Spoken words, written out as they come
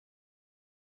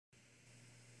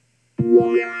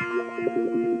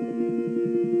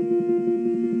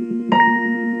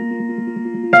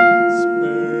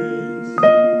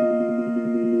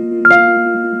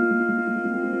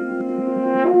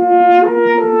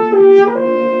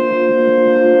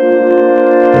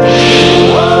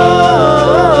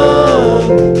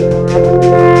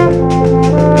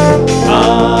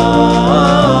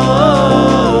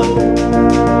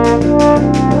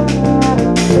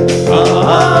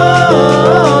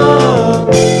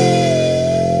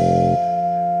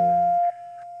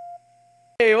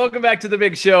Back to the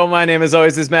big show. My name is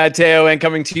always Mateo, and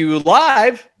coming to you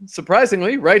live,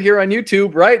 surprisingly, right here on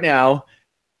YouTube right now.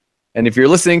 And if you're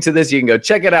listening to this, you can go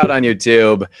check it out on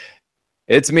YouTube.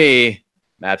 It's me,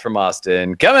 Matt from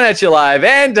Austin, coming at you live,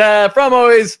 and from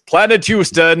always Planet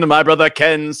Houston, my brother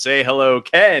Ken. Say hello,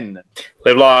 Ken.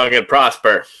 Live long and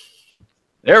prosper.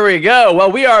 There we go.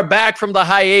 Well, we are back from the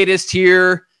hiatus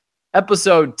here,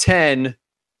 episode 10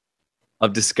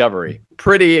 of Discovery.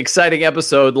 Pretty exciting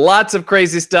episode. Lots of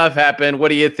crazy stuff happened. What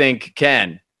do you think,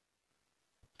 Ken?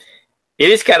 It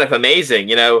is kind of amazing.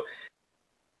 You know,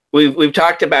 we've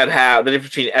talked about how the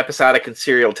difference between episodic and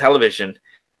serial television,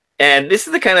 and this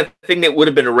is the kind of thing that would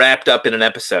have been wrapped up in an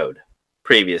episode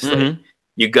previously. Mm-hmm.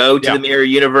 You go to the mirror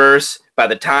universe. By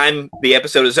the time the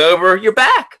episode is over, you're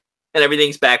back, and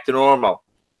everything's back to normal.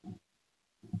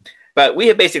 But we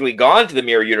have basically gone to the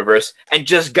mirror universe and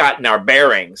just gotten our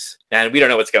bearings, and we don't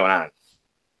know what's going on.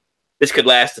 This could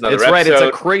last another episode. Right. It's a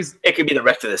crazy. It could be the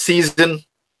rest of the season.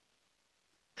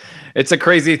 It's a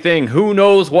crazy thing. Who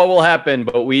knows what will happen,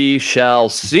 but we shall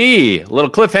see. A little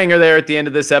cliffhanger there at the end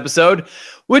of this episode,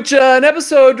 which an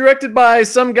episode directed by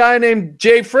some guy named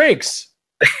J. Frakes.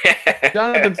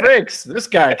 Jonathan Frakes. This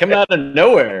guy coming out of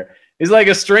nowhere. He's like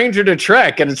a stranger to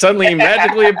Trek, and suddenly he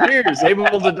magically appears,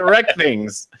 able to direct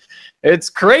things.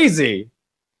 It's crazy.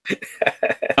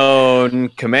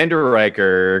 Commander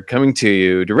Riker coming to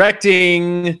you,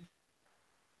 directing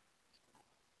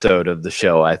episode of the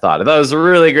show. I thought it was a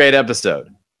really great episode.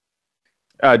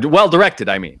 Well directed,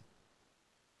 I mean.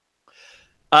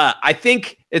 I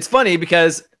think it's funny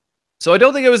because, so I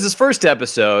don't think it was his first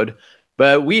episode,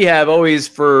 but we have always,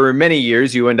 for many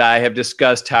years, you and I have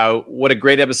discussed what a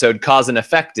great episode Cause and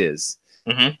Effect is.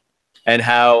 Mm-hmm. And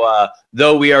how,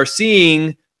 though we are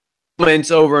seeing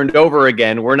moments over and over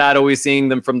again, we're not always seeing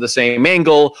them from the same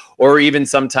angle, or even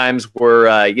sometimes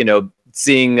we're,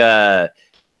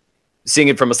 seeing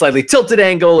it from a slightly tilted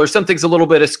angle, or something's a little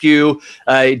bit askew.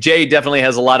 Jay definitely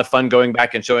has a lot of fun going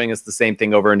back and showing us the same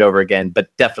thing over and over again,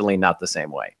 but definitely not the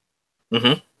same way.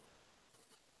 Mm-hmm.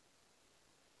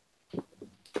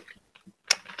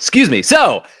 Excuse me.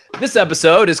 So this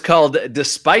episode is called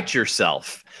Despite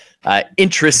Yourself.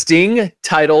 Interesting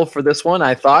title for this one,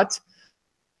 I thought.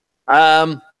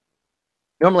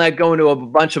 Normally I'd go into a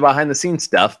bunch of behind the scenes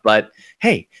stuff, but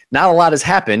hey, not a lot has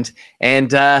happened.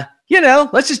 And,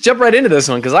 let's just jump right into this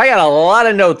one, because I got a lot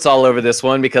of notes all over this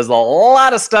one because a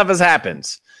lot of stuff has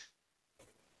happened.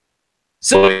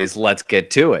 So let's get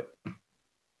to it.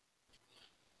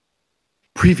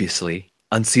 Previously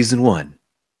on season 1.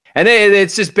 And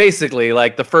it's just basically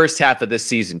like the first half of this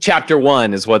season. Chapter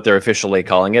 1 is what they're officially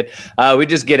calling it. We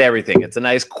just get everything. It's a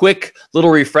nice, quick little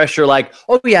refresher like,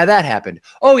 oh, yeah, that happened.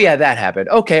 Oh, yeah, that happened.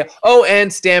 Okay. Oh,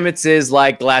 and Stamets is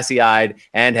like glassy-eyed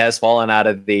and has fallen out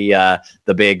of the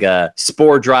big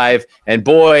spore drive. And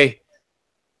boy,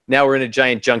 now we're in a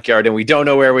giant junkyard and we don't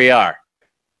know where we are.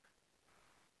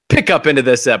 Pick up into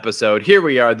this episode. Here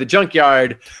we are, the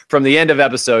junkyard from the end of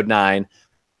episode 9.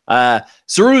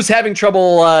 Saru's having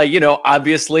trouble,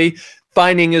 obviously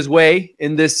finding his way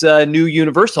in this new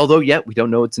universe, although yet we don't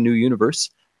know it's a new universe.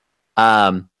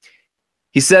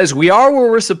 He says, we are where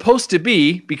we're supposed to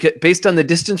be based on the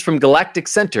distance from Galactic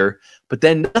Center, but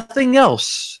then nothing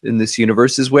else in this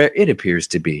universe is where it appears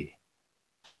to be.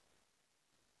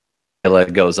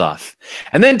 It goes off.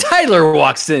 And then Tyler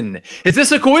walks in. Is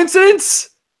this a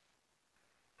coincidence?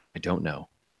 I don't know.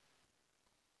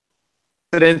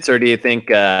 Or do you think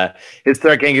his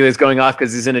third angle is going off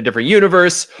because he's in a different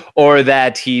universe, or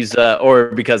that he's or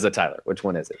because of Tyler? Which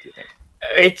one is it, do you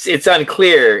think? It's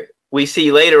unclear. We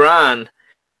see later on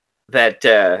that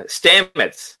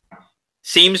Stamets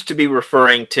seems to be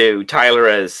referring to Tyler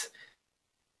as,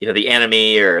 the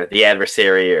enemy or the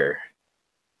adversary, or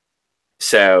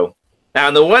so. Now,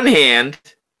 on the one hand,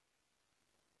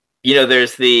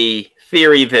 there's the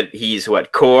theory that he's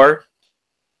Kor,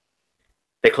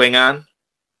 the Klingon.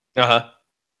 Uh-huh.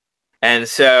 And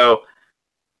so...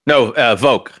 No,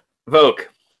 Voke. Voke.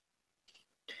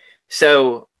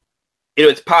 So,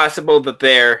 it's possible that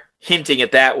they're hinting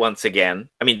at that once again.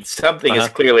 I mean, something is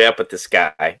clearly up with this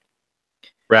guy.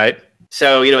 Right.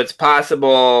 So, it's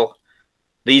possible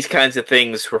these kinds of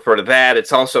things refer to that.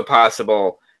 It's also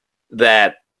possible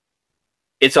that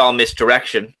it's all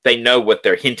misdirection. They know what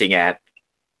they're hinting at,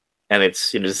 and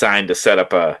it's designed to set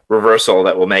up a reversal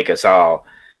that will make us all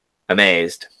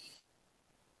amazed.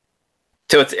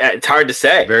 So it's hard to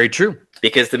say. Very true.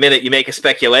 Because the minute you make a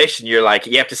speculation, you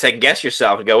have to second guess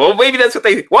yourself and go, well, maybe that's what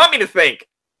they want me to think.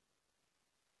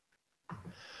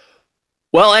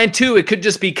 Well, and two, it could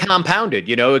just be compounded.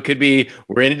 It could be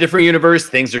we're in a different universe.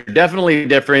 Things are definitely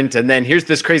different. And then here's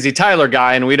this crazy Tyler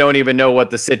guy, and we don't even know what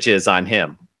the sitch is on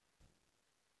him.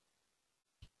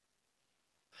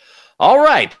 All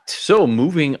right, so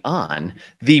moving on,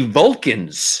 the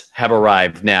Vulcans have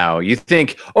arrived now. You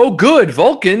think, oh, good,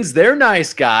 Vulcans, they're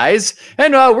nice guys,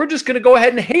 and we're just going to go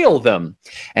ahead and hail them.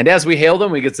 And as we hail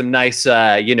them, we get some nice,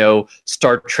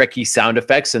 Star Trek-y sound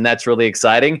effects, and that's really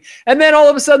exciting. And then all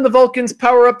of a sudden, the Vulcans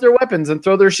power up their weapons and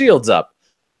throw their shields up.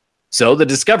 So the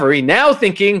Discovery, now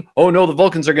thinking, oh no, the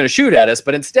Vulcans are going to shoot at us,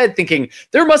 but instead thinking,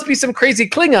 there must be some crazy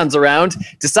Klingons around,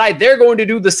 decide they're going to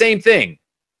do the same thing.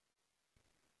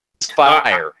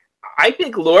 Fire. I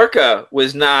think Lorca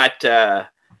was not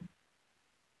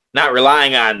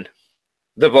relying on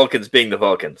the Vulcans being the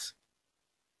Vulcans.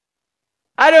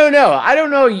 I don't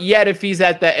know yet if he's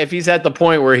at the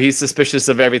point where he's suspicious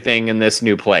of everything in this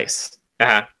new place.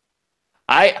 Uh-huh.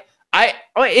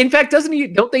 In fact,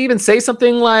 don't they even say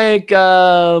something like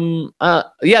there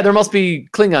must be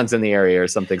Klingons in the area or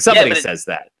something. Somebody says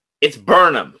that. It's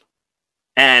Burnham.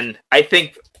 And I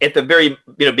think at the very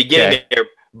beginning there,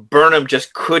 Burnham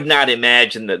just could not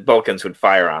imagine that Vulcans would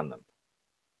fire on them.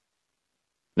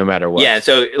 No matter what. Yeah,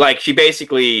 so she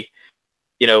basically,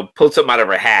 pulled something out of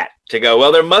her hat to go,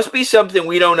 well, there must be something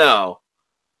we don't know.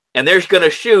 And they're going to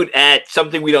shoot at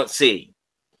something we don't see.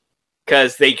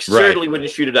 Because they certainly wouldn't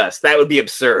shoot at us. That would be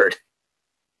absurd.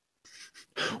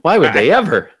 Why would they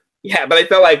ever? Yeah, but I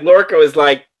felt like Lorca was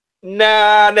like,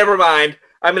 nah, never mind.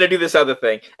 I'm going to do this other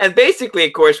thing. And basically,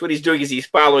 of course, what he's doing is he's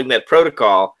following that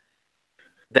protocol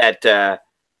that,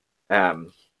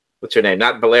 what's her name?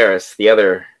 Not Valeris, the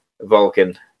other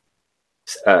Vulcan.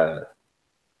 It's the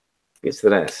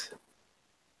S.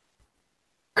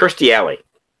 Kirstie Alley.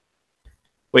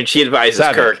 When she advises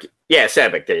Saavik. Kirk. Yeah,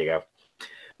 Saavik, there you go.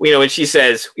 When she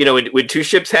says, when two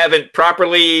ships haven't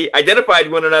properly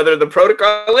identified one another, the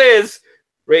protocol is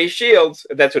raise shields.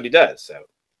 And that's what he does. So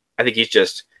I think he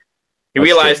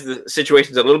realizes the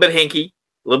situation's a little bit hinky,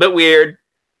 a little bit weird.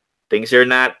 Things are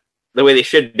not the way they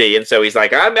should be. And so he's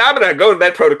like, I'm going to go to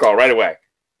that protocol right away.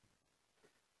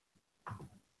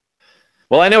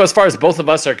 Well, I know as far as both of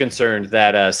us are concerned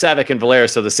that Saavik and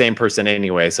Valeris are the same person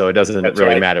anyway, so it doesn't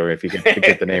really matter if you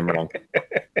get the name wrong.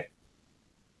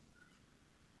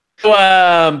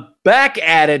 So back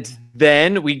at it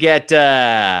then, we get...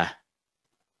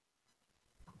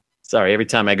 Sorry, every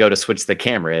time I go to switch the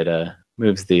camera, it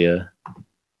moves the...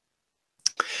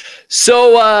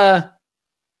 So...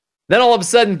 Then all of a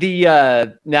sudden,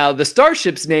 now the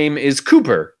starship's name is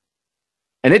Cooper,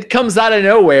 and it comes out of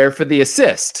nowhere for the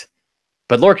assist.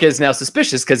 But Lorca is now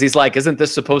suspicious because he's like, "Isn't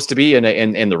this supposed to be in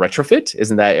the retrofit?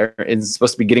 Isn't that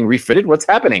supposed to be getting refitted? What's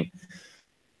happening?"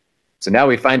 So now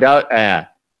we find out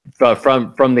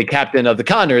from the captain of the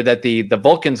Connor that the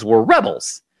Vulcans were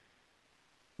rebels.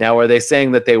 Now, are they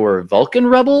saying that they were Vulcan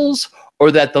rebels? Or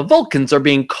that the Vulcans are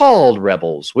being called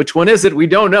rebels? Which one is it? We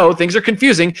don't know. Things are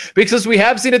confusing because we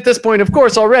have seen at this point, of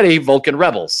course, already Vulcan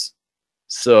rebels.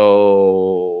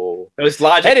 So it was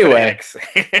logic. Anyway,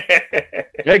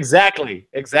 exactly.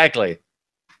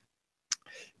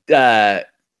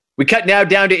 We cut now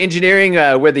down to engineering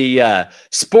where the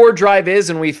spore drive is,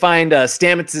 and we find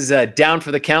Stamets is down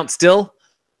for the count still.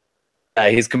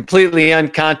 He's completely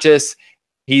unconscious.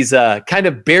 He's kind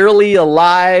of barely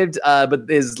alive, but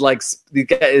is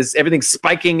everything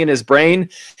spiking in his brain.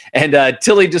 And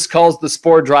Tilly just calls the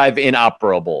spore drive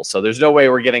inoperable. So there's no way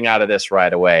we're getting out of this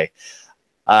right away.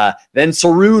 Then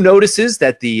Saru notices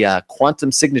that the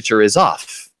quantum signature is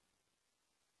off.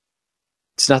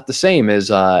 It's not the same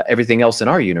as everything else in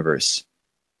our universe.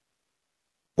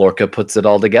 Lorca puts it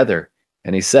all together,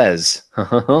 and he says,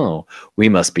 "Oh, we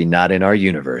must be not in our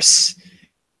universe."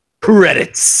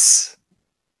 Credits.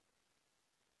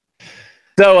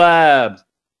 So,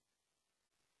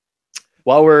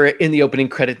 while we're in the opening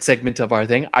credit segment of our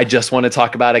thing, I just want to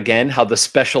talk about again how the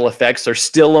special effects are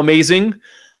still amazing.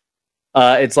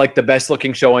 It's like the best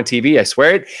looking show on TV, I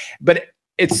swear it. But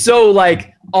it's so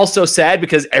also sad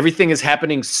because everything is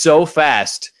happening so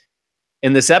fast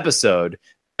in this episode.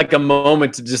 Like a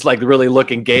moment to just really look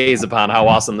and gaze upon how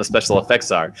awesome the special effects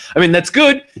are. I mean, that's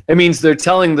good. It means they're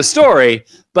telling the story,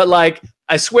 but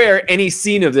I swear any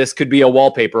scene of this could be a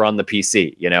wallpaper on the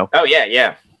PC, Oh,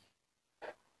 yeah.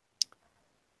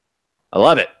 I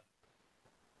love it.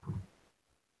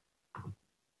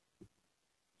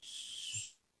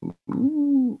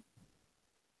 Ooh.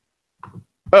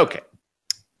 Okay.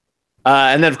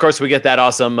 And then, of course, we get that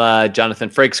awesome Jonathan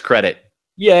Frakes credit.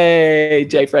 Yay,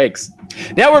 Jay Frakes.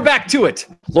 Now we're back to it.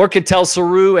 Lorca tells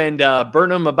Saru and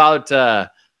Burnham about the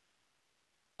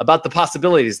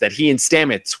possibilities that he and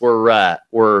Stamets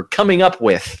were coming up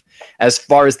with as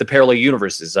far as the parallel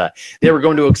universes. They were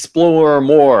going to explore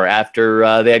more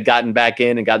after they had gotten back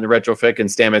in and gotten the retrofit, and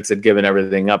Stamets had given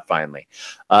everything up finally.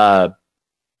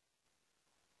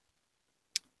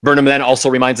 Burnham then also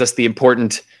reminds us the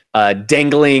important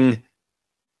dangling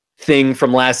thing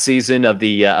from last season of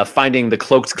the finding the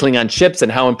cloaked Klingon ships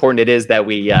and how important it is that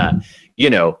we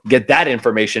get that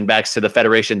information back to the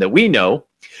Federation that we know.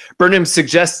 Burnham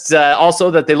suggests also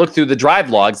that they look through the drive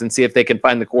logs and see if they can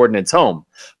find the coordinates home.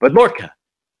 But Lorca,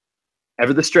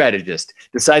 ever the strategist,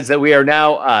 decides that we are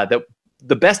now that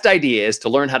the best idea is to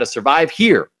learn how to survive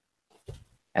here,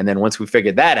 and then once we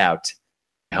figure that out,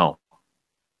 home.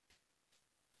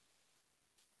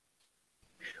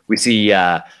 We see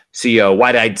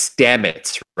wide-eyed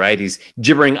Stamets, right? He's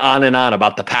gibbering on and on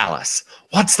about the palace.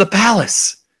 What's the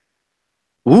palace?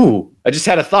 Ooh, I just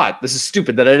had a thought. This is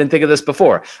stupid that I didn't think of this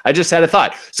before. I just had a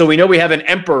thought. So we know we have an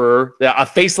emperor, a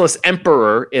faceless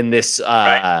emperor in this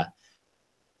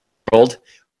world.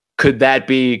 Could it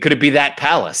be that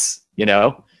palace?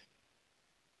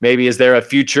 Maybe is there a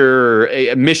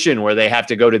future mission where they have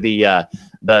to go to the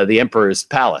emperor's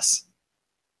palace?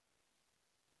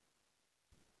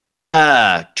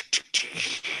 Go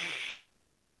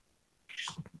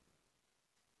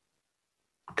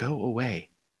away.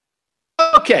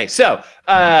 Okay, so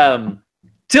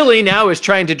Tilly now is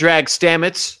trying to drag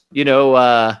Stamets,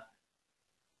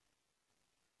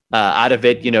 out of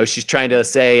it. She's trying to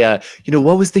say,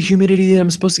 what was the humidity that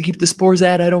I'm supposed to keep the spores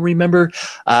at? I don't remember.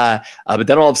 But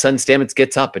then all of a sudden Stamets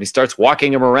gets up and he starts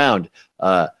walking him around.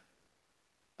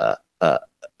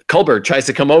 Culber tries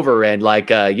to come over and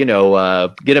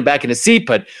get him back in his seat,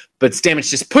 but Stamets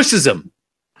just pushes him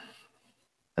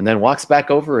and then walks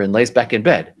back over and lays back in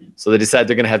bed. So they decide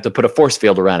they're going to have to put a force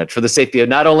field around it for the safety of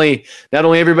not only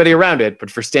everybody around it,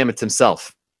 but for Stamets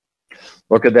himself.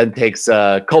 Lorca then takes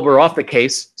Culber off the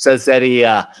case, says that he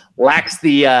lacks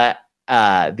the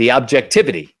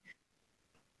objectivity,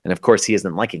 and of course he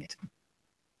isn't liking it.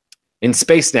 In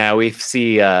space now, we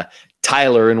see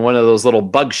Tyler in one of those little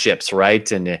bug ships,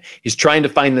 right? And he's trying to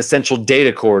find the central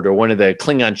data cord or one of the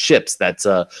Klingon ships that's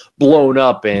blown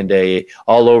up and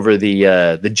all over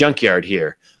the junkyard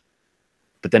here.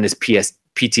 But then his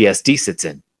PTSD sits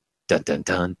in. Dun, dun,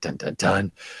 dun, dun, dun,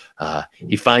 dun.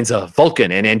 He finds a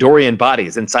Vulcan and Andorian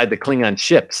bodies inside the Klingon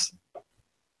ships.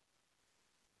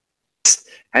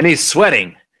 And he's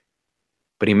sweating.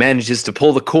 But he manages to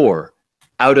pull the core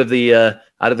out of the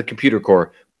computer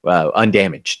core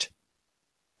undamaged.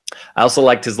 I also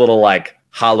liked his little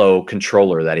hollow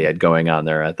controller that he had going on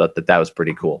there. I thought that was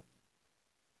pretty cool.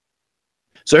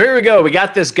 So here we go. We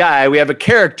got this guy. We have a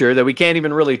character that we can't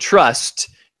even really trust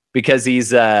because he's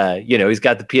he's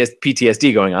got the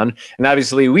PTSD going on, and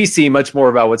obviously we see much more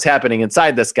about what's happening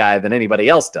inside this guy than anybody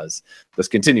else does. This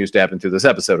continues to happen through this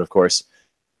episode, of course.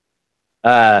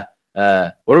 What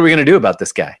are we going to do about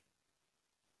this guy?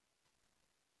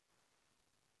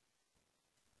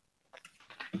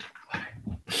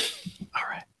 All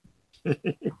right.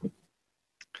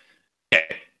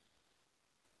 Okay.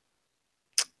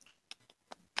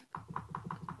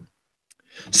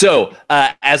 So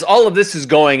as all of this is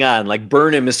going on,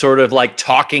 Burnham is sort of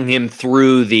talking him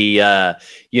through the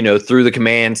through the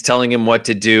commands, telling him what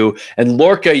to do, and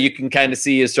Lorca, you can kind of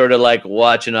see, is sort of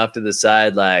watching off to the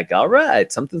side, all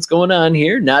right, something's going on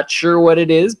here, not sure what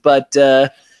it is, but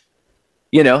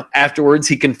afterwards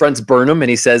he confronts Burnham and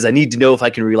he says, I need to know if I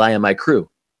can rely on my crew.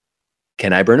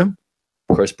 Can I, Burnham?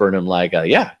 Of course, Burnham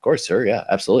yeah, of course, sir, yeah,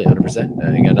 absolutely,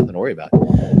 100%. You got nothing to worry about.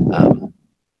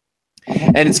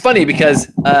 And it's funny because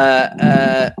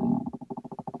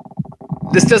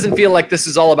this doesn't feel like this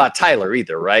is all about Tyler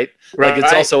either, right?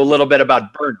 It's also a little bit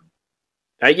about Burnham.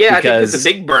 Yeah, I think there's a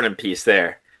big Burnham piece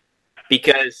there.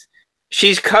 Because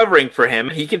she's covering for him.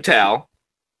 He can tell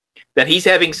that he's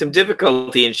having some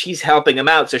difficulty and she's helping him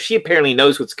out. So she apparently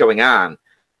knows what's going on,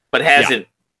 but hasn't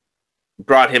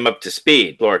brought him up to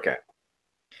speed, Lorca.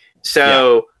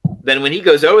 So then when he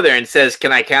goes over there and says,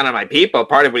 can I count on my people?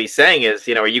 Part of what he's saying is,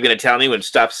 are you going to tell me when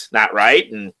stuff's not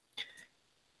right? And,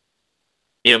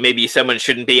 maybe someone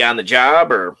shouldn't be on the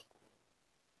job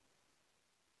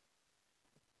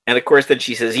and of course, then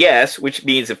she says yes, which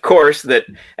means, of course, that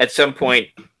at some point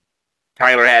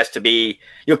Tyler has to be,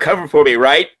 you'll cover for me,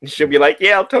 right? And she'll be like,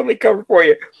 yeah, I'll totally cover for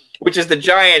you. Which is the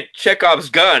giant Chekhov's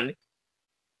gun.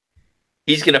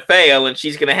 He's going to fail, and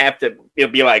she's going to have to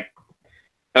be like,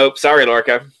 oh, sorry,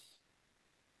 Lorca.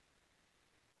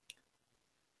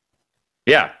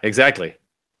 Yeah, exactly.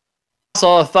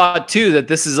 Also thought, too, that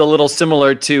this is a little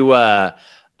similar to what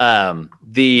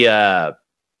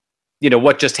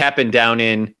just happened down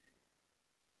in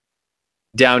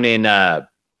the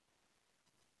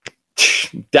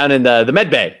med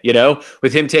bay,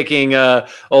 with him taking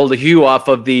old Hugh off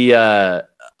of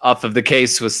the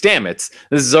case with Stamets.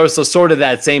 This is also sort of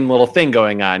that same little thing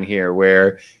going on here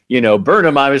where,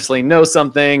 Burnham obviously knows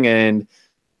something and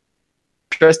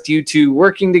trust you two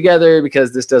working together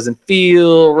because this doesn't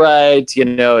feel right.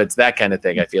 It's that kind of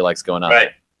thing I feel like's going on.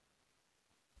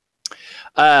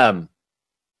 Right.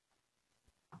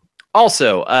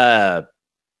 Also,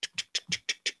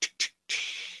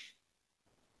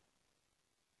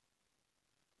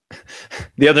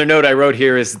 the other note I wrote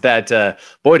here is that,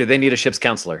 boy, do they need a ship's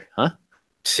counselor, huh?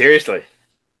 Seriously.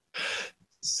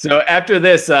 So after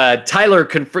this, Tyler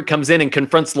comes in and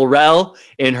confronts Laurel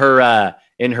in her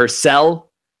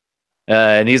cell,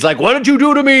 and he's like, "What did you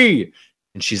do to me?"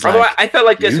 And she's like, I felt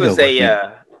like this was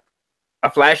a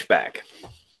flashback.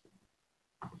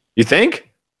 You think?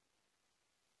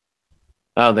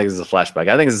 I don't think this is a flashback.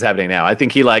 I think this is happening now. I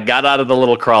think he got out of the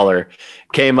little crawler,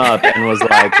 came up, and was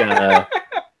like,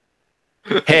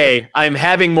 "Hey, I'm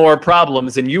having more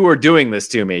problems, and you are doing this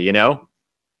to me." I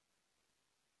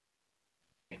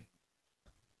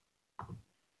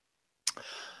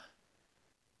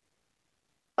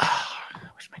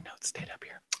wish my notes stayed up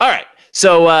here. All right.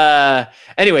 So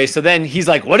anyway, so then he's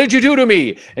like, "What did you do to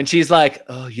me?" And she's like,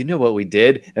 "Oh, you know what we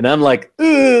did." And I'm like,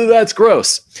 "Ugh, that's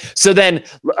gross." So then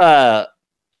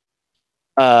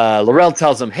Laurel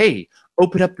tells him, "Hey,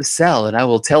 open up the cell and I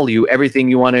will tell you everything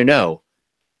you want to know."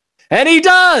 And he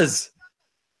does.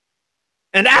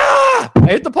 And I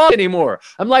hit the pause anymore.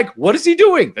 I'm like, what is he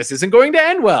doing? This isn't going to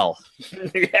end well.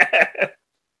 Yeah.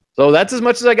 So that's as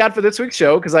much as I got for this week's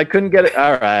show because I couldn't get it.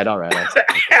 All right.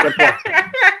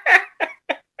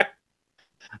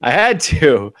 I had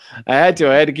to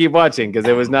keep watching because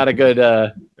it was not a good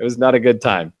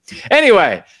time.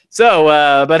 Anyway, so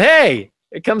but hey,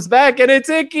 it comes back and it's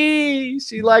Icky.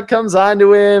 She comes on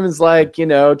to him, is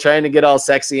trying to get all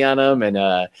sexy on him and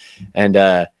on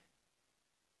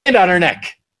her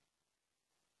neck.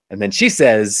 And then she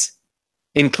says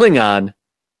in Klingon,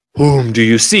 "Whom do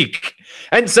you seek?"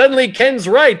 And suddenly Ken's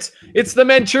right. It's the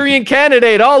Manchurian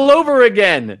Candidate all over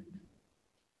again.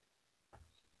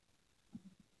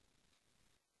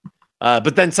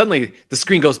 But then suddenly the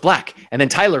screen goes black, and then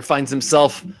Tyler finds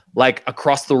himself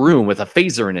across the room with a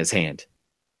phaser in his hand.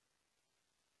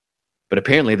 But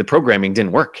apparently the programming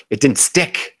didn't work. It didn't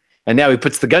stick. And now he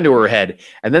puts the gun to her head,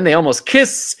 and then they almost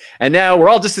kiss, and now we're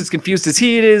all just as confused as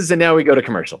he is, and now we go to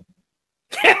commercial.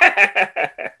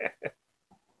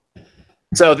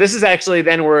 So this is actually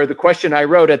then where the question I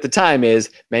wrote at the time is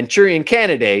Manchurian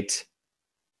Candidate,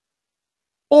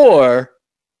 or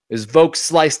is Vogue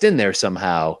sliced in there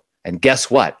somehow? And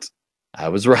guess what? I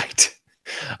was right.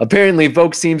 Apparently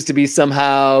Vogue seems to be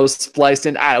somehow spliced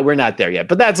in. We're not there yet,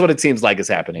 but that's what it seems like is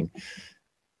happening.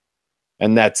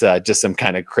 And that's just some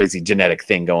kind of crazy genetic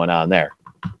thing going on there.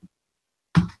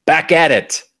 Back at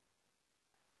it.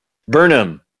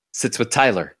 Burnham sits with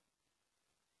Tyler.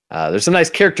 There's some nice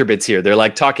character bits here. They're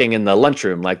talking in the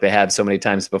lunchroom like they have so many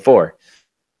times before.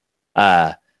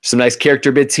 Some nice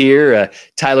character bits here.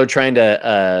 Tyler trying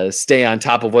to stay on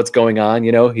top of what's going on.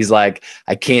 He's like,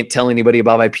 I can't tell anybody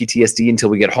about my PTSD until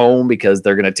we get home because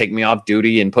they're going to take me off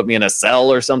duty and put me in a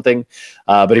cell or something.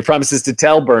 But he promises to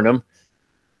tell Burnham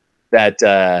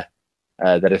that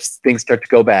if things start to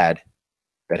go bad,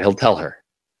 that he'll tell her.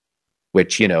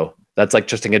 Which, that's like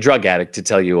trusting a drug addict to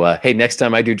tell you, hey, next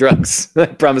time I do drugs, I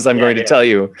promise I'm going to tell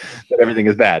you that everything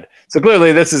is bad. So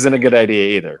clearly this isn't a good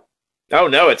idea either. Oh,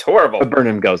 no, it's horrible. But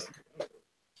Burnham goes,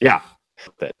 yeah.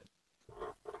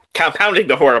 Compounding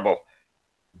the horrible.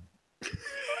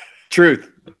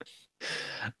 Truth.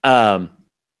 In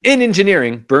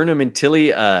engineering, Burnham and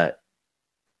Tilly, they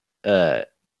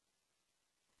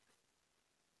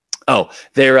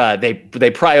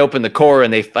pry open the core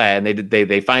and they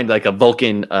find like a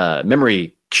Vulcan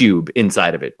memory cube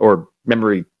inside of it, or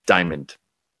memory diamond.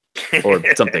 Or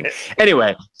something.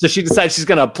 Anyway, so she decides she's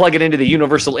going to plug it into the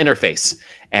universal interface.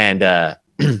 And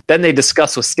then they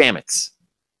discuss with Stamets.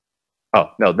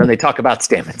 Oh, no, then they talk about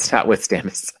Stamets, not with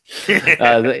Stamets.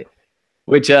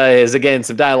 Which is, again,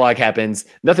 some dialogue happens.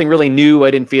 Nothing really new,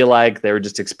 I didn't feel like. They were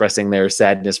just expressing their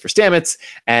sadness for Stamets.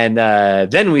 And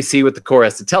then we see what the core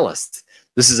has to tell us.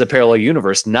 This is a parallel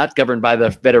universe not governed by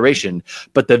the Federation,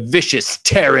 but the vicious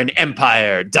Terran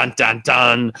Empire. Dun, dun,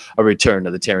 dun. A return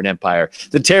of the Terran Empire.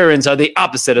 The Terrans are the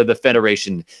opposite of the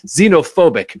Federation.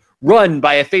 Xenophobic, run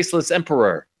by a faceless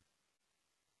emperor.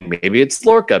 Maybe it's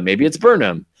Lorca, maybe it's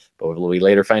Burnham. But we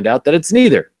later find out that it's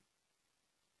neither.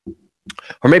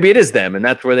 Or maybe it is them, and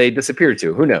that's where they disappear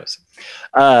to. Who knows?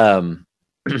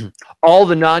 All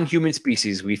the non-human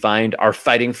species we find are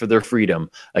fighting for their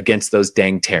freedom against those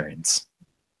dang Terrans.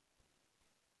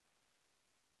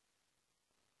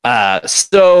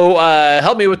 So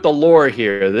help me with the lore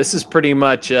here. This is pretty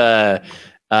much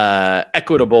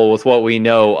equitable with what we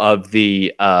know of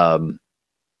the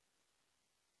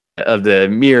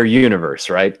mirror universe,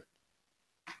 right?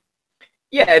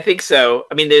 Yeah, I think so.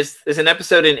 I mean, there's an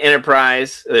episode in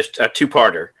Enterprise. There's a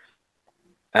two-parter,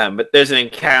 but there's an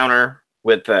encounter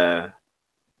with in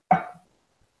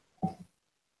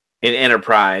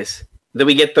Enterprise. Then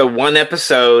we get the one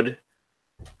episode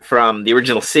from the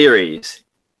original series.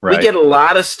 Right. We get a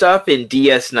lot of stuff in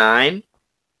DS9.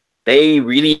 They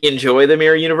really enjoy the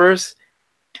mirror universe,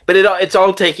 but it's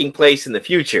all taking place in the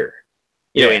future.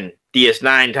 You know, in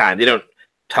DS9 time, they don't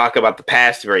talk about the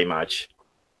past very much.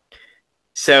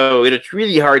 So it's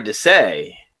really hard to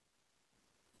say.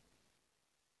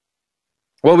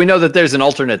 Well, we know that there's an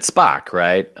alternate Spock,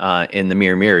 right? In the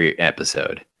Mirror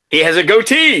episode. He has a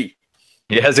goatee.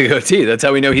 He has a goatee. That's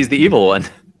how we know he's the evil one.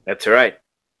 That's right.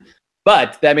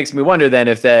 But that makes me wonder then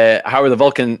if how is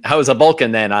a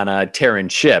Vulcan then on a Terran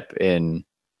ship in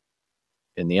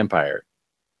the Empire?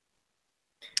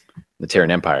 The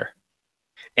Terran Empire.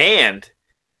 And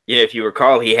if you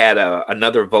recall, he had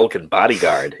another Vulcan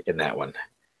bodyguard in that one.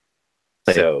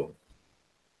 So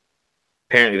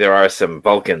apparently there are some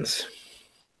Vulcans.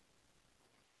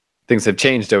 Things have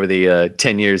changed over the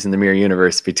 10 years in the Mirror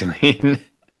Universe between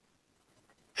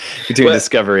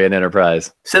Discovery and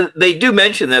Enterprise. So they do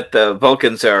mention that the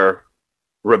Vulcans are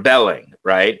rebelling,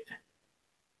 right?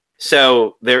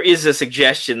 So there is a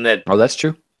suggestion that... Oh, that's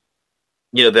true.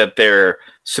 That they're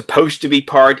supposed to be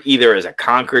part, either as a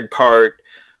conquered part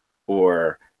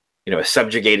or, a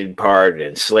subjugated part, an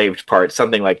enslaved part,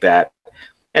 something like that.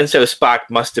 And so Spock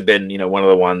must have been, one of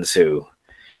the ones who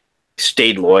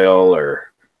stayed loyal or,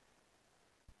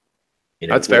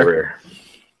 that's fair.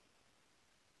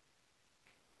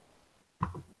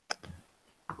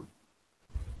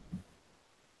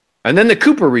 And then the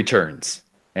Cooper returns,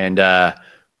 and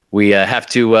we have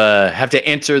to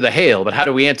answer the hail. But how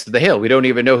do we answer the hail? We don't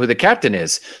even know who the captain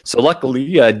is. So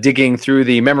luckily, digging through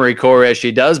the memory core as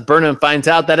she does, Burnham finds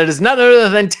out that it is none other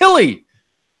than Tilly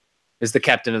is the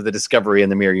captain of the Discovery in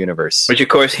the Mirror Universe. Which, of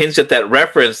course, hints at that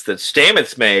reference that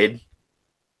Stamets made.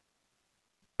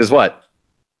 Is what?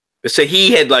 So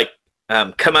he had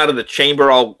come out of the chamber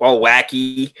all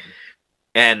wacky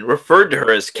and referred to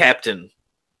her as Captain.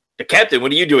 Captain,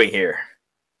 what are you doing here?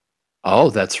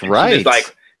 Oh, that's right.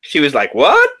 She was like,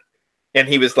 what? And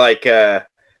he was like, oh,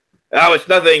 it's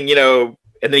nothing, And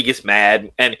then he gets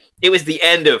mad. And it was the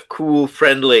end of cool,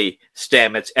 friendly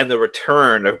Stamets and the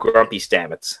return of grumpy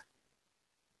Stamets.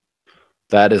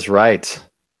 That is right.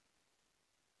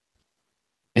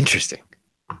 Interesting.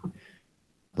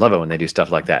 Love it when they do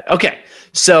stuff like that. Okay.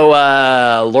 So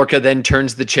Lorca then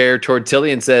turns the chair toward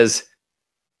Tilly and says,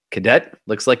 Cadet,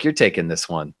 looks like you're taking this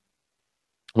one.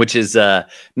 Which is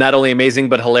not only amazing,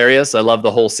 but hilarious. I love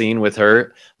the whole scene with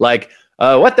her. Like,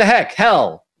 what the heck?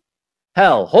 Hell,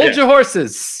 hold your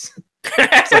horses.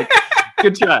 It's like,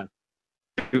 good try.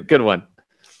 Good one.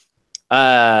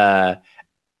 And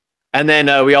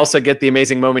then we also get the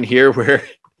amazing moment here where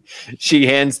she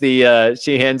hands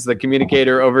the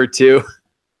communicator over to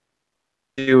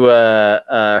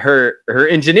her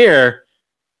engineer,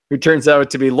 who turns out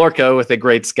to be Lorca with a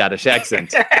great Scottish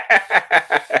accent.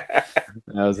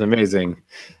 That was amazing.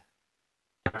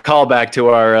 Callback to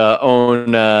our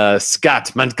own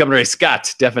Scott, Montgomery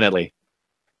Scott, definitely.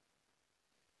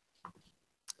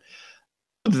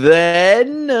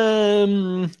 Then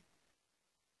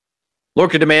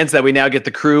Lorca demands that we now get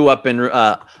the crew up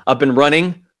and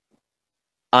running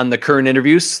on the current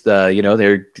interviews. They're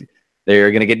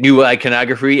going to get new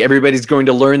iconography. Everybody's going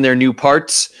to learn their new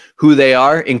parts, who they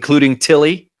are, including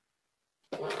Tilly.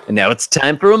 And now it's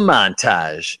time for a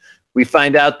montage. We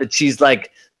find out that she's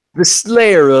like the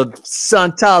slayer of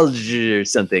Scientology or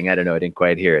something. I don't know. I didn't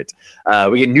quite hear it.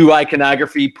 We get new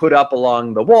iconography put up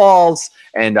along the walls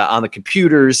and on the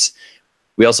computers.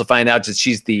 We also find out that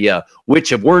she's the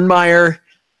Witch of Wernmeyer.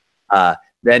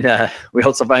 Then we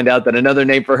also find out that another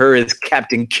name for her is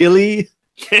Captain Killy.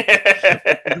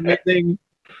 Amazing.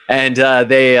 And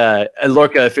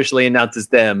Lorca officially announces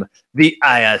them the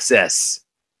ISS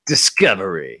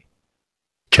Discovery.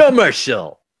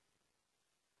 Commercial.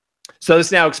 So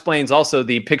this now explains also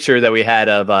the picture that we had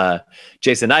of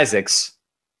Jason Isaacs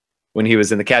when he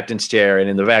was in the captain's chair, and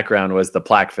in the background was the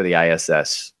plaque for the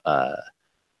ISS. You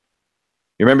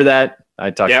remember that? I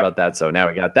talked about that, so now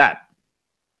we got that.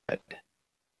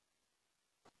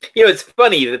 You know, it's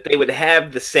funny that they would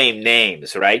have the same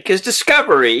names, right? Because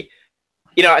Discovery,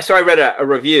 you know, so I read a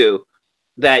review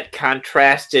that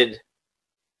contrasted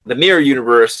the Mirror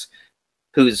Universe,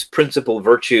 whose principal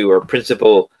virtue or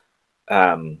principal,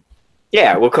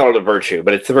 we'll call it a virtue,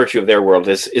 but it's the virtue of their world,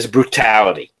 is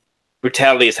brutality.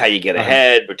 Brutality is how you get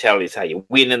ahead. Brutality is how you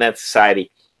win in that society.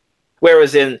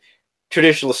 Whereas in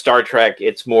traditional Star Trek,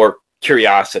 it's more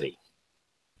curiosity.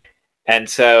 And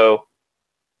so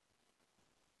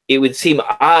it would seem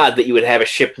odd that you would have a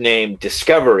ship named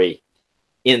Discovery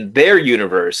in their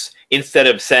universe instead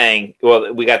of saying,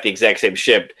 well, we got the exact same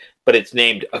ship, but it's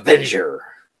named Avenger.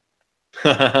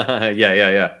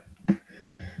 Yeah.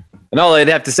 And all I'd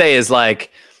have to say is,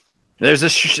 like, there's a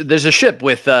ship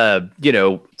with,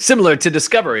 similar to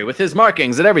Discovery with his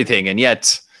markings and everything. And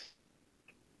yet,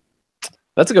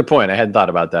 that's a good point. I hadn't thought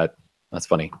about that. That's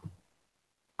funny.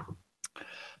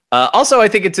 Also, I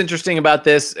think it's interesting about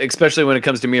this, especially when it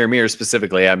comes to Mirror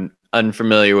specifically. I'm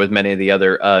unfamiliar with many of the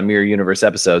other Mirror Universe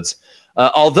episodes.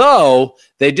 Although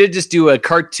they did just do a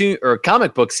cartoon or a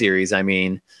comic book series,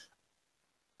 with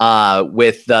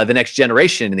the Next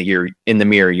Generation in the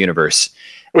Mirror Universe.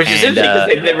 Which is interesting because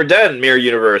they've never done Mirror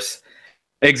Universe.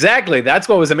 Exactly. That's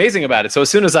what was amazing about it. So as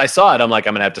soon as I saw it, I'm like,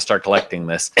 I'm going to have to start collecting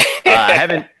this.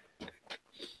 I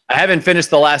haven't finished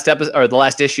the last episode or the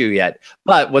last issue yet.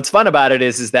 But what's fun about it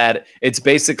is that it's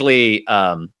basically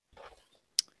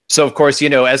so of course,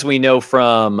 as we know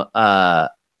from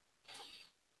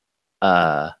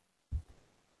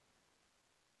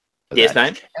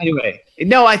DS9? Anyway,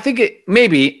 no, I think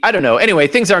I don't know. Anyway,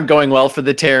 things aren't going well for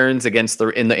the Terrans against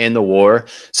in the war.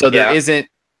 So there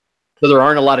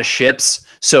aren't a lot of ships.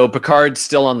 So Picard's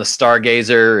still on the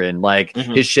Stargazer and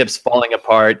his ship's falling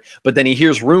apart. But then he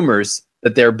hears rumors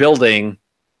that they're building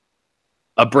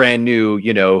a brand new,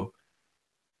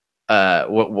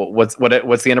 what's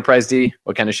the Enterprise D?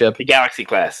 What kind of ship? The Galaxy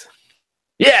class.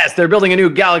 Yes, they're building a new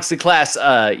Galaxy class,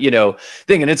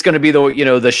 thing, and it's going to be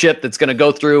the ship that's going to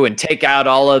go through and take out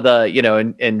all of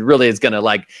the, and really is going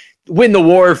to win the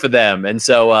war for them. And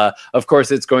so, of course,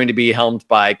 it's going to be helmed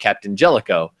by Captain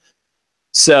Jellicoe.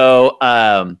 So,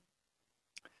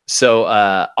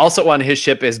 also on his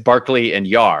ship is Barclay and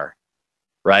Yar,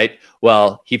 right?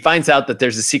 Well, he finds out that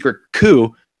there's a secret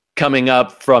coup coming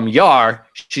up from Yar.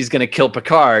 She's going to kill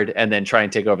Picard and then try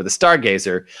and take over the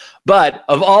Stargazer. But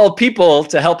of all people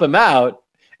to help him out,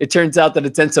 it turns out that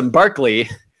it's Ensign Barclay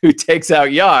who takes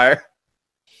out Yar.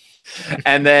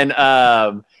 And then,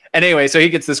 anyway, so he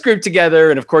gets this group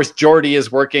together, and of course, Geordi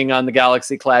is working on the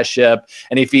Galaxy class ship,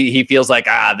 and he feels like,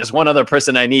 there's one other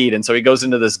person I need, and so he goes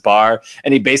into this bar,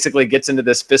 and he basically gets into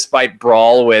this fistfight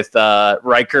brawl with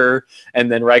Riker,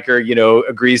 and then Riker,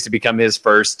 agrees to become his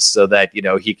first, so that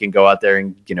he can go out there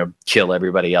and kill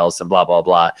everybody else, and blah blah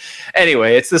blah.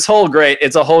 Anyway, it's a whole great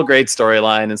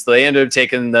storyline, and so they ended up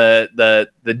taking the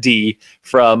D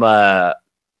from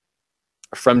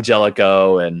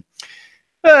Jellicoe, and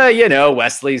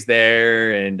Wesley's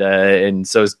there, and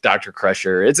so is Dr.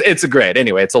 Crusher. It's great.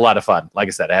 Anyway, it's a lot of fun. Like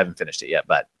I said, I haven't finished it yet,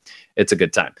 but it's a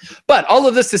good time. But all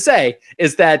of this to say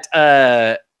is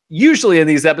that usually in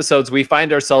these episodes we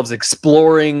find ourselves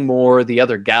exploring more the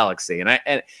other galaxy,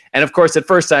 and of course at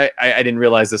first I didn't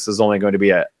realize this was only going to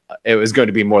be it was going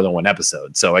to be more than one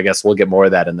episode. So I guess we'll get more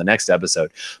of that in the next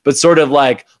episode. But sort of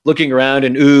looking around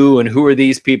and who are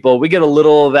these people? We get a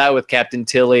little of that with Captain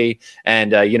Tilly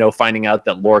and, finding out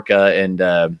that Lorca and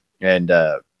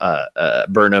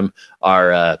Burnham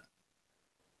are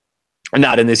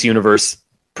not in this universe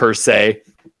per se.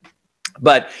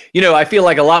 But, I feel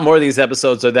like a lot more of these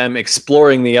episodes are them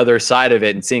exploring the other side of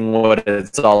it and seeing what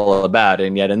it's all about.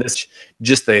 And yet in this,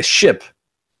 just the ship,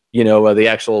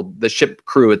 the ship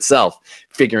crew itself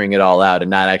figuring it all out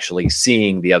and not actually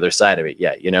seeing the other side of it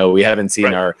yet. We haven't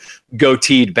seen our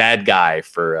goateed bad guy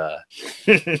for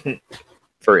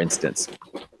instance.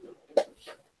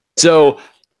 So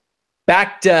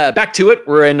back to it.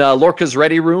 We're in Lorca's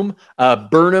ready room.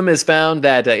 Burnham has found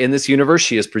that in this universe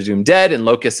she is presumed dead, and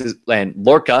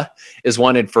Lorca is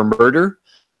wanted for murder.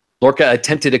 Lorca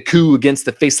attempted a coup against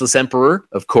the Faceless Emperor.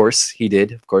 Of course, he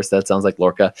did. Of course, that sounds like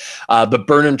Lorca. But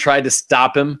Burnham tried to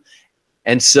stop him,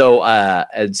 and so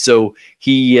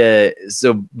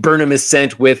Burnham is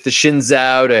sent with the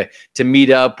Shinzao to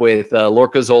meet up with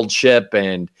Lorca's old ship,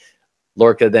 and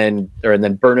then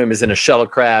Burnham is in a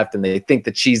shuttlecraft, and they think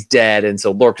that she's dead, and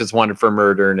so Lorca's wanted for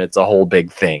murder, and it's a whole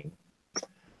big thing.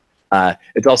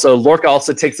 Lorca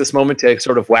also takes this moment to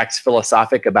sort of wax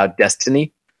philosophic about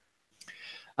destiny,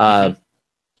 and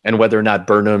whether or not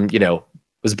Burnham,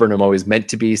 was Burnham always meant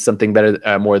to be something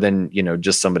better, more than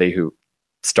just somebody who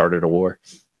started a war.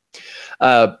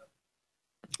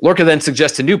 Lorca then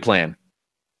suggests a new plan,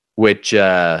 which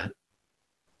Saru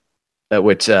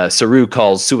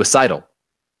calls suicidal.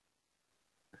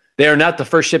 They are not the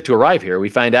first ship to arrive here. We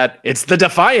find out it's the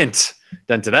Defiant.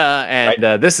 Dun, da, da, and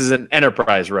right. This is an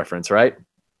Enterprise reference, right?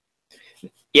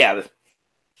 Yeah.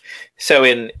 So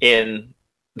in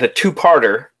the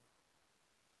two-parter,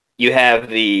 you have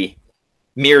the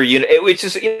mirror unit, which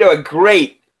is a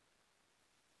great.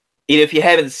 If you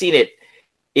haven't seen it,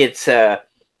 it's so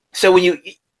when you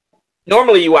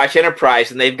normally you watch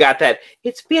Enterprise and they've got that.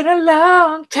 It's been a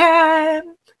long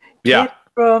time. Yeah.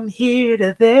 From here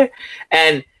to there,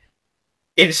 and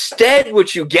instead,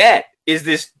 what you get is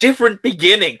this different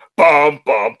beginning. Bum,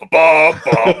 bum, bum,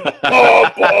 bum,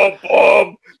 bum, bum,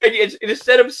 bum. And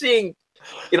instead of seeing,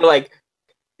 like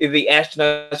the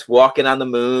astronauts walking on the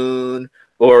moon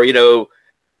or,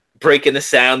 breaking the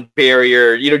sound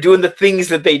barrier, doing the things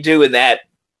that they do in that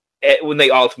when they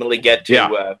ultimately get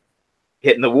to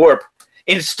hitting the warp.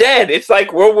 Instead, it's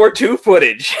like World War II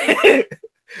footage.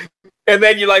 And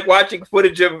then you're like watching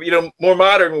footage of, more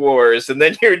modern wars, and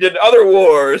then you're in other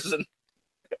wars, and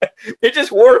it's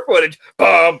just war footage.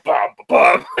 Bum, bum,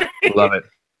 bum. Love it.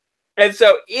 And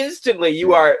so instantly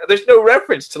there's no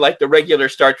reference to like the regular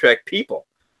Star Trek people.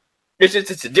 It's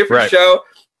a different show.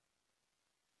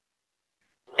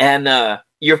 And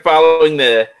you're following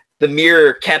the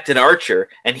mirror Captain Archer,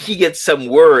 and he gets some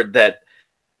word that,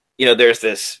 there's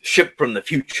this ship from the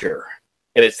future,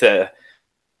 and it's the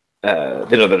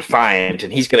Defiant,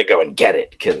 and he's going to go and get it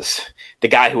because the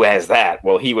guy who has that,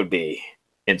 well, he would be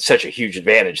in such a huge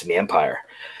advantage in the Empire.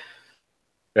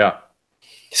 Yeah.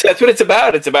 So that's what it's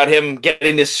about. It's about him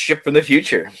getting this ship from the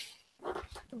future.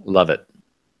 Love it.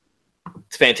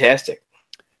 It's fantastic.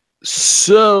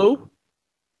 So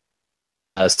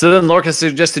then Lorca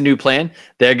suggests a new plan.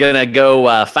 They're going to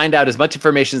go find out as much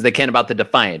information as they can about the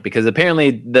Defiant, because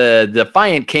apparently the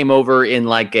Defiant came over in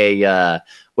like a...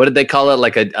 what did they call it?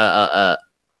 Like it's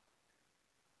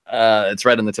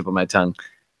right on the tip of my tongue.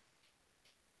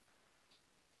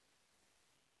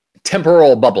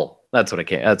 Temporal bubble. That's what it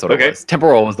was.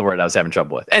 Temporal was the word I was having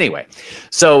trouble with. Anyway,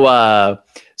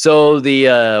 so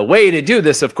the way to do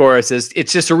this, of course, is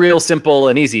it's just a real simple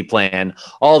and easy plan.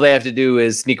 All they have to do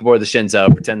is sneak aboard the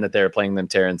Shenzhou, pretend that they're playing them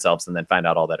Terran selves, and then find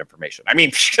out all that information. I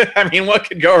mean, what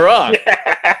could go wrong?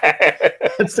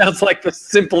 It sounds like the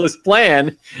simplest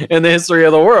plan in the history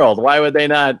of the world. Why would they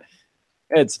not?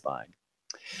 It's fine.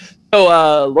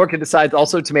 So Lorca decides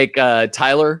also to make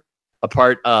Tyler a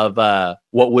part of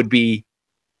what would be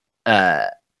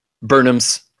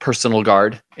Burnham's personal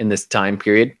guard in this time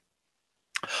period.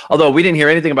 Although we didn't hear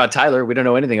anything about Tyler. We don't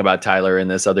know anything about Tyler in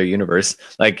this other universe.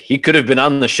 Like, he could have been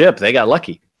on the ship. They got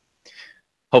lucky.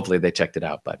 Hopefully they checked it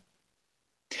out. But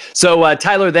so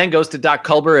Tyler then goes to Doc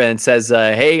Culber and says,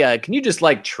 hey, can you just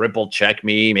like triple check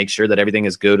me, make sure that everything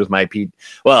is good with my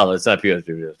well, it's not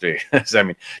PSP. I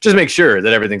mean, just make sure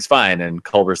that everything's fine. And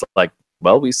Culber's like,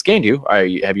 well, we scanned you.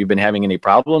 Have you been having any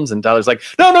problems? And Tyler's like,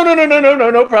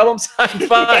 no problems. I'm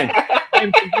fine.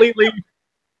 I'm completely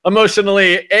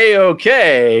emotionally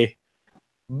A-okay.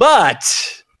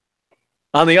 But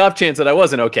on the off chance that I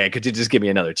wasn't okay, could you just give me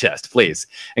another test, please?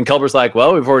 And Culber's like,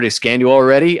 well, we've already scanned you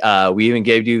already. We even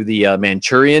gave you the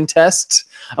Manchurian test.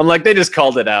 I'm like, they just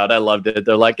called it out. I loved it.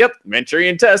 They're like, yep,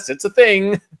 Manchurian test. It's a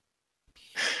thing.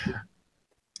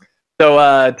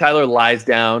 So Tyler lies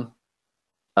down,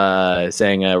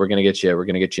 saying, we're going to get you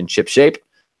in ship shape.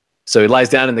 So he lies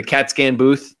down in the CAT scan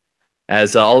booth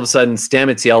as all of a sudden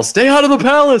Stamets yells, stay out of the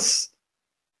palace.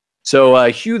 So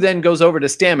Hugh then goes over to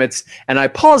Stamets, and I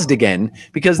paused again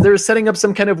because they're setting up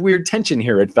some kind of weird tension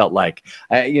here, it felt like.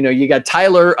 You got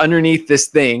Tyler underneath this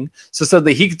thing, so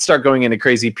suddenly he could start going into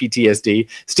crazy PTSD.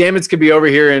 Stamets could be over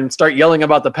here and start yelling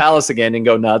about the palace again and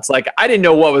go nuts. Like, I didn't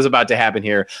know what was about to happen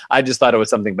here. I just thought it was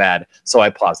something bad, so I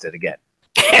paused it again.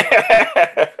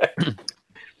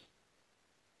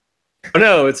 Oh,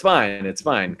 no, it's fine,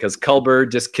 because Culber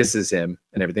just kisses him,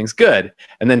 and everything's good.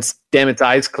 And then Stamets'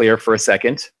 eyes clear for a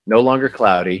second, no longer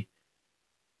cloudy,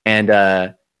 and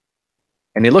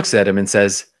he looks at him and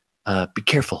says, be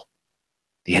careful,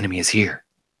 the enemy is here.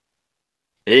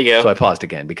 There you go. So I paused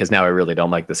again, because now I really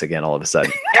don't like this again all of a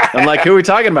sudden. I'm like, who are we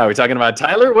talking about? Are we talking about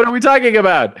Tyler? What are we talking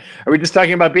about? Are we just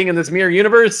talking about being in this mirror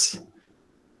universe?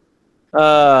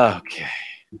 Okay.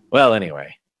 Well,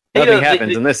 anyway. Nothing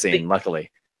happens in this scene,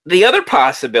 luckily. The other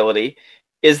possibility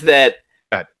is that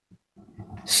God.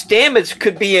 Stamets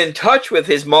could be in touch with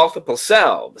his multiple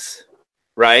selves,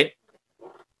 right?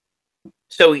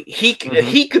 So he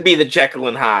could be the Jekyll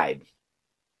and Hyde.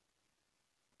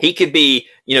 He could be,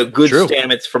 good True.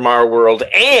 Stamets from our world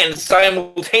and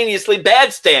simultaneously bad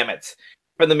Stamets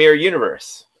from the mirror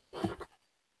universe.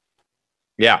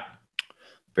 Yeah.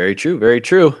 Very true. Very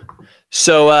true.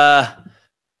 So,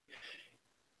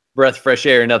 breath of fresh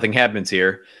air, nothing happens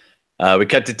here. We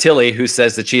cut to Tilly, who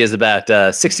says that she is about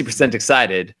 60%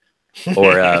 excited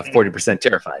or 40%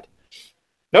 terrified.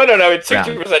 No, it's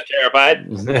 60% terrified.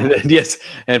 Yes,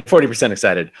 and 40%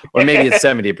 excited. Or maybe it's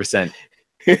 70%.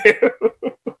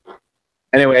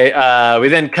 Anyway, we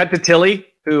then cut to Tilly,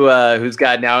 who's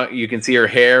got, now you can see her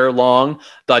hair long.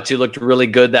 Thought she looked really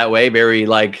good that way. Very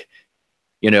like,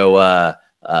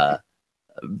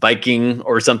 Viking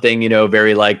or something,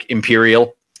 very like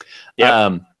imperial.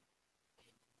 Yeah.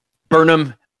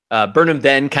 Burnham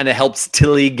then kind of helps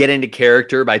Tilly get into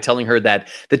character by telling her that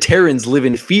the Terrans live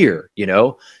in fear.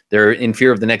 They're in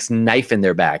fear of the next knife in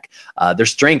their back. Their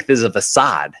strength is a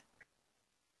facade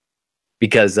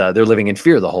because they're living in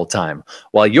fear the whole time,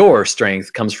 while your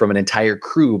strength comes from an entire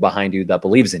crew behind you that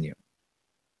believes in you.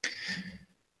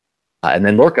 And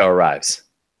then Lorca arrives.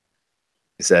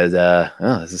 He says,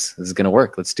 this is going to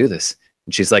work. Let's do this.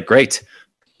 And she's like, great.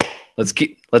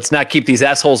 Let's not keep these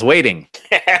assholes waiting.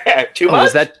 Too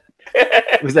much?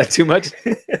 Was that too much?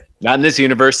 Not in this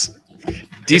universe.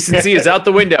 Decency is out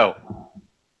the window.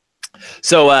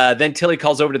 So then Tilly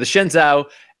calls over to the Shenzhou,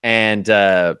 and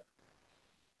the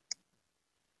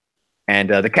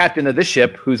captain of this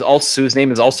ship, whose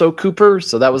name is also Cooper,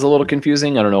 so that was a little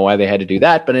confusing. I don't know why they had to do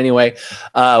that, but anyway,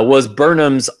 was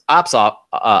Burnham's ops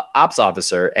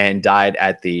officer and died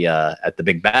at the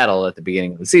big battle at the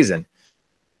beginning of the season.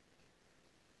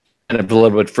 And I'm a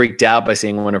little bit freaked out by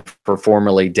seeing one of her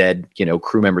formerly dead,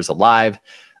 crew members alive.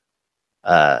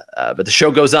 But the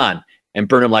show goes on, and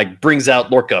Burnham brings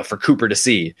out Lorca for Cooper to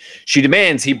see. She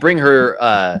demands he bring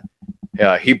her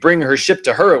ship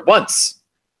to her at once.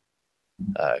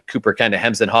 Cooper kind of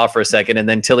hems and haws for a second, and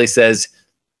then Tilly says,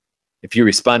 "If you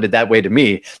responded that way to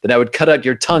me, then I would cut out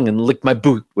your tongue and lick my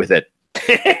boot with it."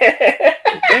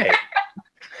 Okay.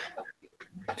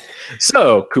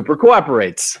 So Cooper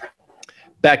cooperates.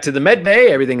 Back to the med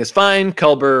bay, everything is fine.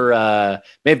 Culber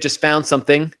may have just found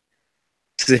something.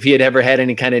 Because if he had ever had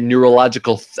any kind of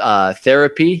neurological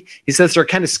therapy, he says there are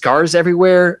kind of scars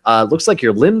everywhere. Looks like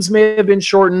your limbs may have been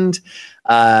shortened,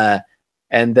 and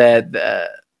that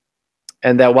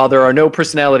while there are no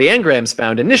personality engrams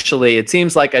found initially, it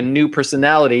seems like a new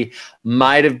personality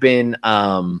might have been,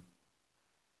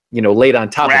 laid on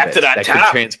top of it that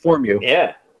could transform you.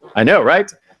 Yeah, I know,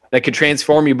 right? That could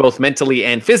transform you both mentally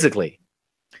and physically.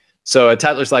 So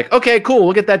Tyler's like, okay, cool,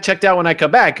 we'll get that checked out when I come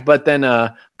back. But then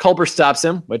Culber stops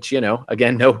him, which,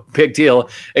 again, no big deal,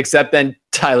 except then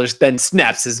Tyler then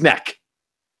snaps his neck.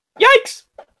 Yikes!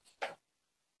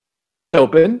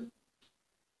 Open.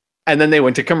 And then they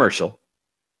went to commercial.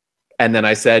 And then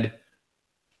I said,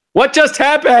 what just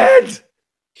happened?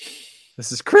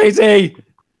 This is crazy.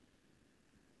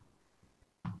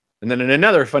 And then in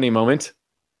another funny moment,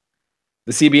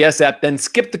 the CBS app then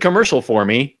skipped the commercial for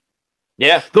me.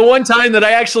 Yeah. The one time that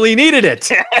I actually needed it.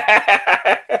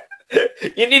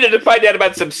 You needed to find out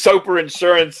about some Soper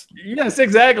insurance. Yes,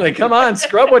 exactly. Come on,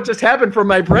 scrub what just happened from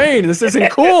my brain. This isn't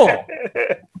cool.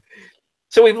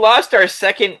 So we've lost our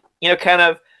second, kind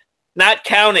of not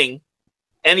counting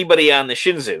anybody on the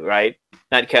Shinzu, right?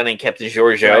 Not counting Captain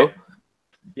Giorgio. Right.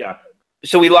 Yeah.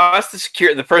 So we lost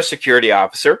the first security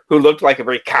officer, who looked like a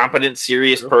very competent,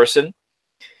 serious person.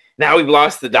 Now we've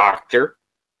lost the doctor.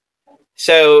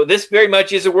 So this very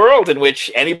much is a world in which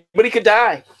anybody could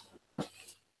die.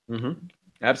 Mm-hmm.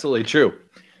 Absolutely true.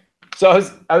 So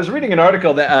I was reading an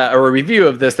article or a review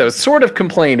of this that was sort of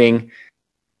complaining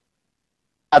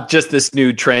about just this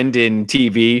new trend in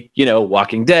TV,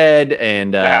 Walking Dead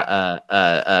and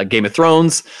Game of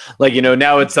Thrones.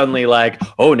 Now it's suddenly like,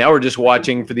 oh, now we're just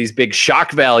watching for these big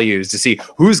shock values to see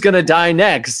who's going to die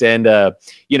next. And,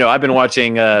 I've been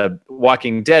watching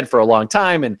Walking Dead for a long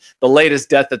time. And the latest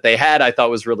death that they had, I thought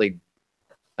was really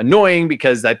annoying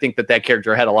because I think that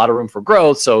character had a lot of room for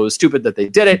growth. So it was stupid that they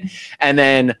did it. And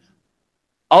then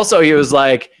also he was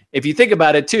like, if you think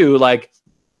about it too,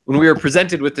 when we were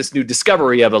presented with this new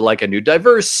discovery of a new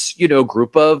diverse,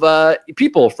 group of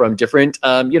people from different,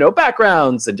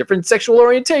 backgrounds and different sexual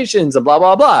orientations and blah,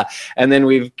 blah, blah. And then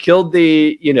we've killed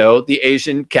the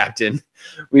Asian captain.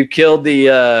 We've killed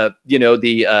the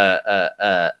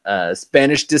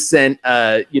Spanish descent,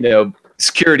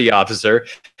 security officer.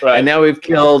 Right. And now we've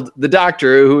killed the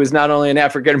doctor, who is not only an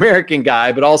African-American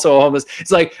guy, but also a homeless.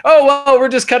 It's like, oh, well, we're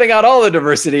just cutting out all the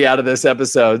diversity out of this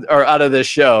episode or out of this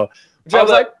show. Which I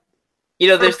was like,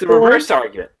 there's the reverse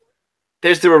argument.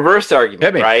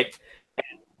 Right?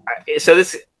 So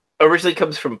this originally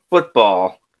comes from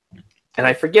football, and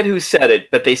I forget who said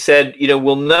it, but they said,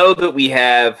 we'll know that we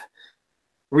have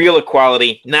real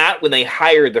equality not when they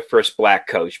hired the first black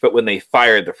coach, but when they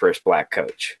fired the first black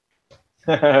coach.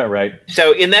 Right.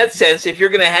 So in that sense, if you're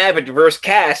going to have a diverse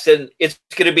cast, then it's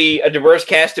going to be a diverse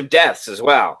cast of deaths as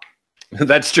well.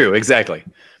 That's true. Exactly.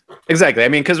 I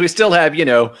mean, because we still have,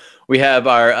 we have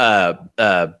our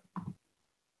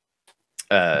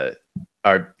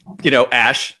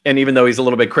Ash, and even though he's a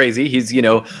little bit crazy, he's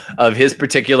of his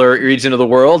particular region of the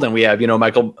world, and we have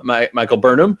Michael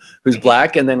Burnham, who's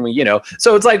black, and then we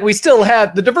so it's like we still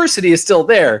have the diversity is still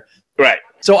there, right?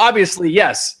 So obviously,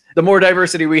 yes, the more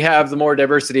diversity we have, the more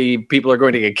diversity people are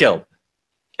going to get killed,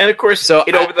 and of course, over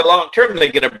the long term,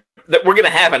 we're gonna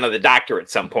have another doctor at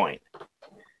some point.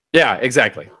 Yeah,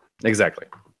 exactly,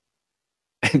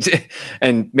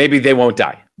 and maybe they won't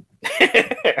die.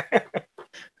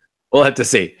 We'll have to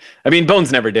see. I mean,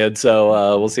 Bones never did,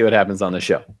 so we'll see what happens on the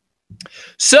show.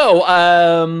 So,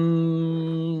 I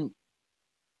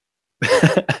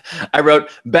wrote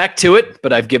back to it,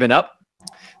 but I've given up.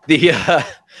 The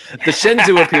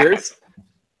Shinzu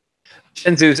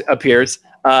appears.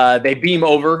 They beam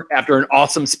over after an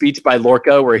awesome speech by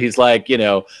Lorca, where he's like,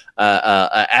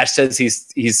 Ash says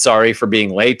he's sorry for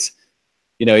being late.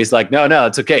 He's like, no,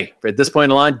 it's okay. At this point in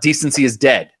the line, decency is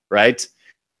dead, right?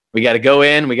 We got to go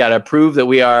in. We got to prove that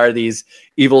we are these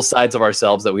evil sides of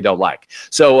ourselves that we don't like.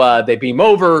 So they beam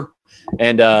over,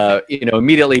 and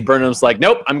immediately Burnham's like,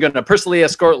 "Nope, I'm going to personally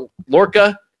escort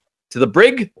Lorca to the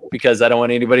brig because I don't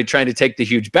want anybody trying to take the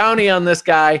huge bounty on this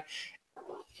guy."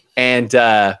 And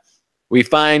we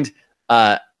find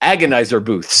agonizer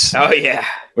booths. Oh yeah,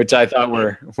 which I thought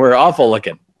were awful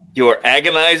looking. Your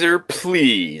agonizer,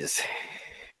 please.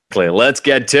 Let's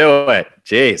get to it.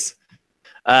 Jeez.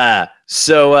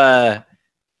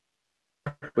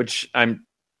 Which I'm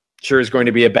sure is going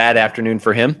to be a bad afternoon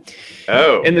for him.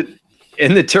 Oh.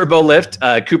 In the turbo lift,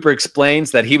 Cooper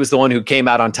explains that he was the one who came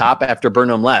out on top after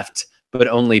Burnham left, but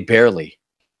only barely.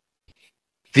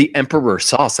 The Emperor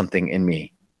saw something in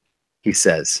me, he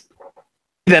says.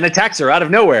 He then attacks her out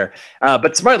of nowhere.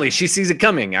 But smartly, she sees it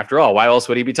coming. After all, why else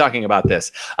would he be talking about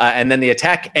this? And then the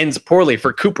attack ends poorly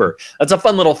for Cooper. That's a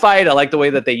fun little fight. I like the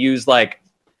way that they use the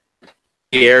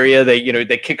area.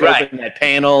 They kick open that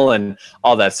panel and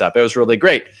all that stuff. It was really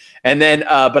great. And then,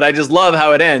 but I just love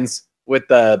how it ends with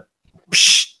the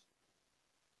psh,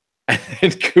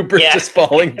 and Cooper's just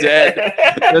falling dead.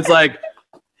 It's like,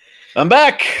 I'm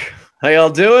back. How y'all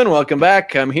doing? Welcome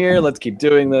back. I'm here. Let's keep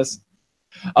doing this.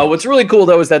 What's really cool,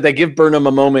 though, is that they give Burnham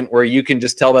a moment where you can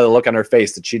just tell by the look on her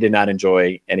face that she did not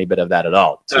enjoy any bit of that at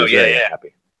all. So very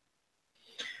happy.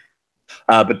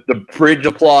 But the bridge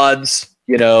applauds.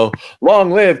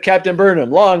 Long live Captain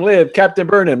Burnham, long live Captain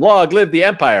Burnham, long live the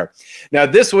Empire. Now,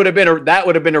 this would have been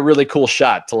a really cool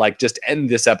shot to just end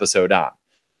this episode on.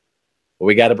 But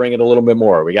we got to bring it a little bit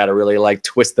more. We got to really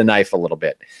twist the knife a little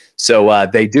bit. So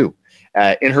they do.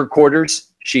 In her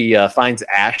quarters, she finds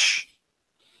Ash.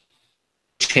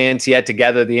 Chance yet to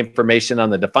gather the information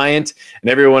on the Defiant, and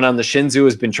everyone on the Shinzu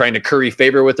has been trying to curry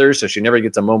favor with her, so she never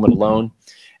gets a moment alone.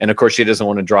 And of course, she doesn't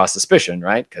want to draw suspicion,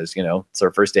 right? Because it's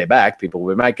her first day back. People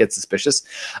might get suspicious.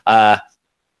 Ash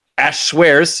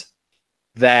swears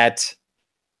that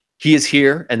he is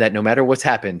here and that no matter what's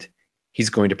happened, he's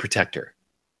going to protect her.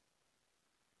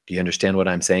 Do you understand what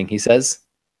I'm saying? He says.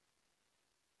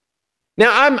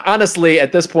 Now, I'm honestly,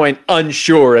 at this point,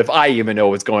 unsure if I even know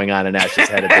what's going on in Ash's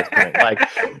head at this point.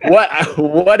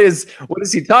 What is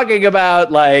he talking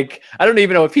about? I don't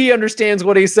even know if he understands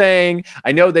what he's saying.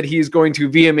 I know that he's going to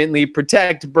vehemently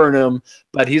protect Burnham,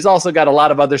 but he's also got a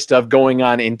lot of other stuff going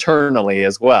on internally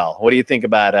as well. What do you think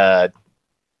about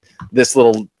this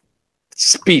little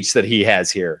speech that he has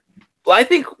here? Well, I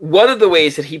think one of the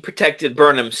ways that he protected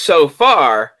Burnham so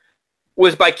far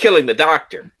was by killing the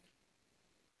doctor.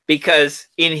 Because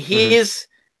in his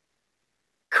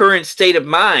current state of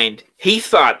mind, he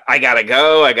thought, I gotta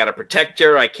go, I gotta protect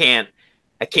her, I can't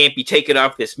be taken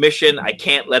off this mission, I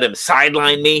can't let him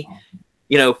sideline me,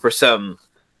 for some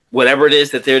whatever it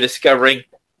is that they're discovering.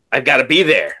 I've got to be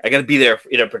there. I got to be there,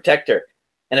 protect her.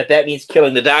 And if that means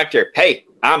killing the doctor, hey,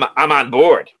 I'm on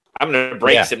board. I'm gonna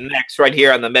break some necks right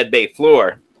here on the med bay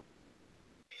floor.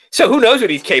 So who knows what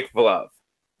he's capable of?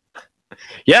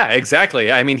 Yeah,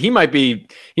 exactly. I mean, he might be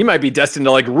destined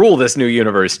to rule this new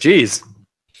universe. Jeez.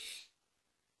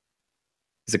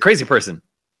 He's a crazy person.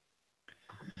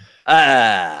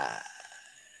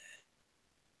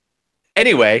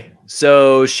 Anyway,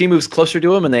 so she moves closer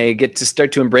to him, and they get to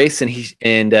start to embrace.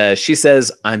 And she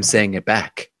says, "I'm saying it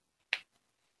back."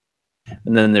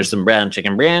 And then there's some brown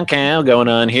chicken, brown cow going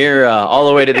on here all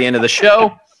the way to the end of the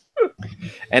show.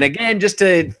 And again, just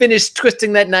to finish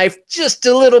twisting that knife just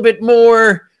a little bit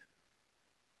more,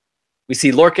 we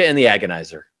see Lorca and the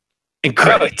Agonizer. And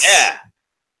credits. Oh, yeah.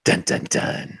 Dun, dun,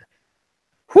 dun.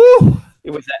 Whew.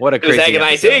 What a crazy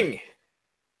agonizing.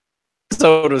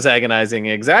 So it was agonizing,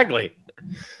 exactly.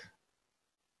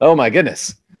 Oh, my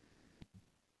goodness.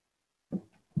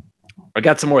 I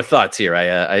got some more thoughts here.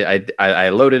 I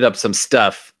loaded up some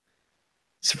stuff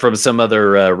from some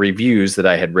other reviews that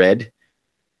I had read.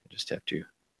 I just have to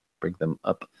bring them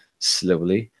up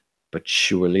slowly but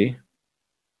surely.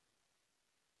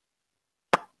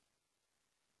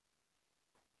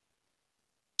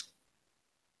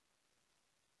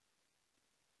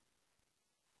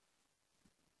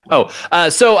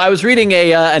 So I was reading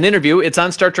an interview. It's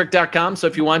on StarTrek.com, so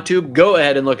if you want to, go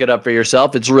ahead and look it up for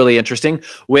yourself. It's really interesting,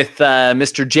 with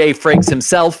Mr. J. Frakes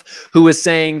himself, who was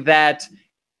saying that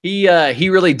he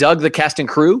really dug the cast and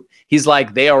crew. He's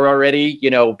like, they are already,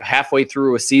 halfway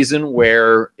through a season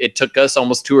where it took us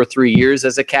almost 2 or 3 years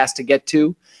as a cast to get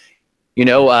to.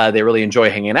 They really enjoy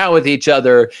hanging out with each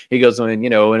other. He goes, when it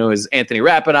was Anthony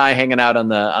Rapp and I hanging out on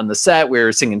the set, we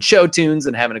were singing show tunes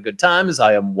and having a good time, as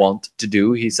I am wont to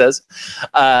do, he says.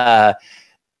 He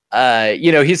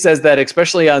says that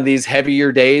especially on these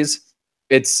heavier days,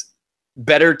 it's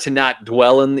better to not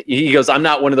dwell in. He goes, I'm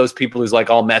not one of those people who's like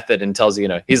all method and tells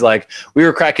you, he's like, we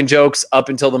were cracking jokes up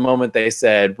until the moment they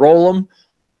said, roll them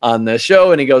on the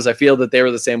show. And he goes, I feel that they were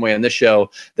the same way on this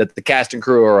show, that the cast and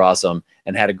crew are awesome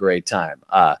and had a great time.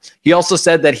 He also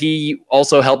said that he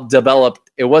also helped develop,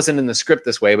 it wasn't in the script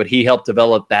this way, but he helped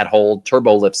develop that whole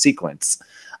turbo lift sequence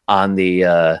on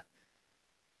the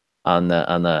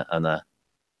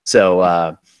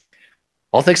so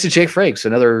all thanks to Jake Frakes,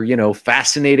 another,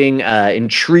 fascinating,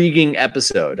 intriguing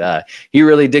episode. He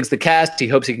really digs the cast. He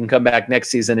hopes he can come back next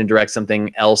season and direct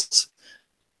something else,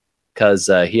 because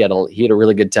he had a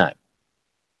really good time.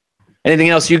 Anything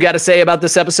else you got to say about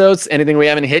this episode? Anything we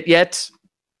haven't hit yet?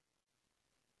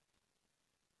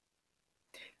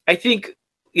 I think,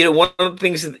 one of the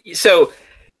things. So,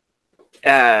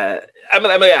 I'm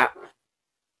gonna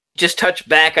just touch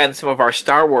back on some of our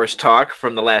Star Wars talk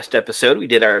from the last episode. We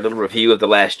did our little review of The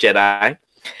Last Jedi,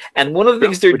 and one of the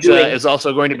things they're doing is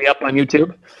also going to be up on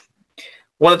YouTube.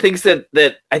 One of the things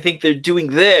that I think they're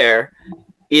doing there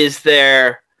is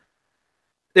they're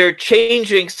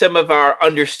changing some of our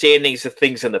understandings of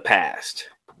things in the past.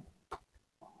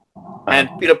 And,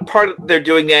 part of they're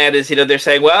doing that is, they're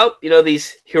saying, well,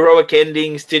 these heroic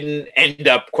endings didn't end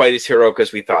up quite as heroic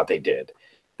as we thought they did.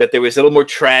 That there was a little more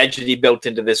tragedy built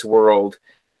into this world,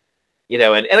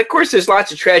 and of course there's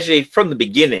lots of tragedy from the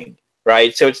beginning,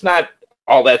 right? So it's not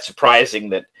all that surprising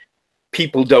that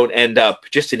people don't end up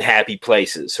just in happy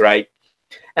places, right?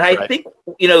 And I think,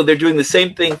 they're doing the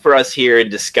same thing for us here in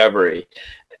Discovery.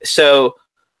 So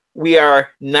we are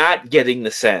not getting the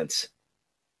sense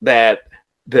that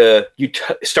the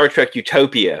Star Trek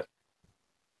Utopia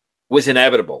was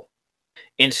inevitable.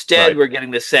 Instead, we're getting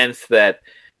the sense that,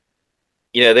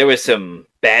 there was some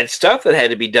bad stuff that had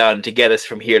to be done to get us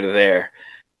from here to there.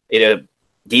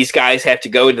 These guys have to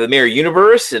go into the mirror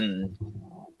universe and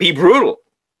be brutal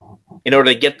in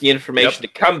order to get the information to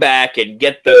come back and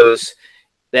get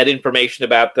that information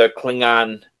about the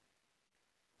Klingon,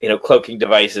 cloaking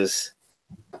devices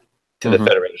to the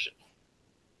Federation.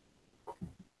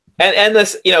 And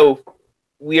this,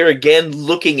 we are again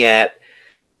looking at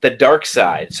the dark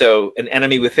side. So an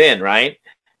enemy within, right?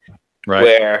 Right.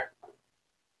 Where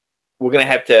we're going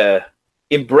to have to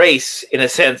embrace, in a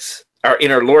sense, our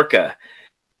inner Lorca.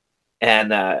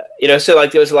 And, so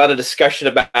like there was a lot of discussion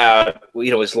about,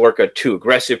 was Lorca too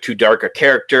aggressive, too dark a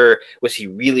character? Was he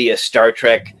really a Star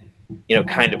Trek,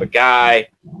 kind of a guy?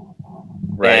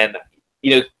 Right.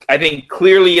 And, I think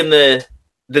clearly in the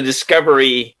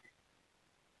Discovery,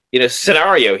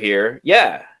 scenario here,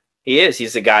 yeah, he is.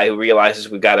 He's the guy who realizes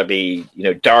we've got to be,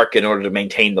 dark in order to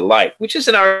maintain the light, which is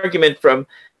an argument from,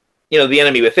 the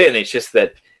enemy within. It's just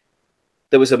that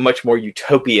there was a much more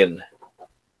utopian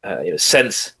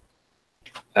sense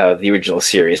of the original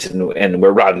series and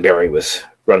where Roddenberry was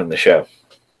running the show.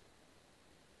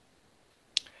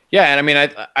 Yeah, and I mean,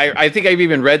 I think I've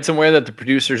even read somewhere that the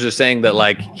producers are saying that,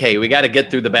 like, hey, we got to get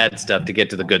through the bad stuff to get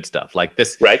to the good stuff. Like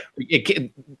this, right?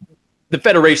 the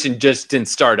Federation just didn't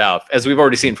start off, as we've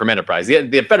already seen from Enterprise.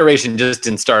 The Federation just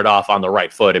didn't start off on the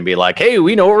right foot and be like, hey,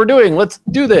 we know what we're doing. Let's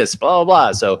do this, blah, blah,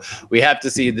 blah. So we have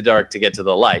to see the dark to get to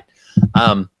the light.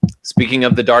 Speaking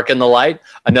of the dark and the light,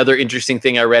 another interesting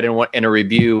thing I read in a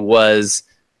review was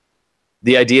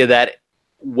the idea that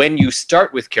when you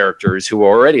start with characters who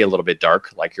are already a little bit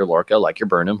dark, like your Lorca, like your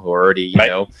Burnham, who are already, you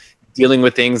know, dealing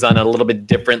with things on a little bit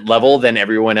different level than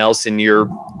everyone else in your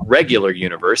regular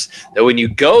universe, that when you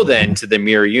go then to the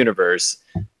mirror universe,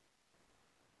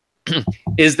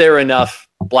 is there enough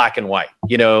black and white,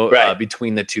 you know,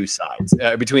 between the two sides,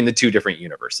 between the two different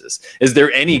universes? Is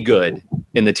there any good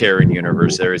in the Terran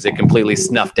universe, or is it completely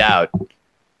snuffed out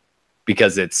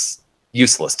because it's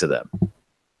useless to them?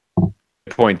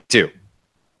 Point 2.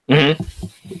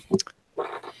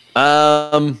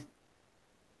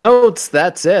 Notes,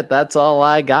 that's it. That's all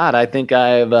I got. I think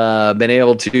I've been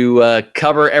able to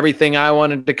cover everything I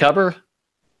wanted to cover,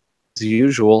 as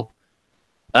usual.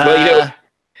 Well, you know,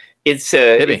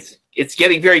 it's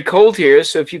getting very cold here,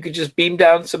 so if you could just beam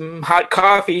down some hot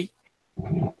coffee.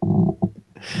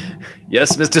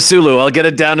 Yes, Mr. Sulu, I'll get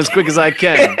it down as quick as I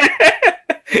can.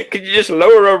 Could you just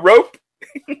lower a rope?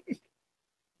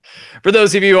 For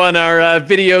those of you on our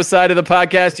video side of the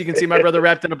podcast, you can see my brother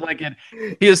wrapped in a blanket.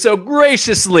 He has so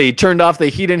graciously turned off the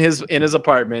heat in his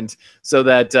apartment so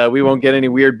that we won't get any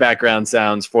weird background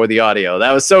sounds for the audio.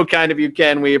 That was so kind of you,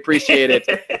 Ken. We appreciate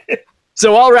it.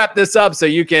 So I'll wrap this up so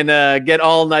you can get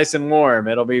all nice and warm.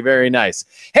 It'll be very nice.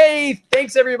 Hey,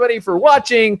 thanks everybody for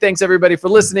watching. Thanks everybody for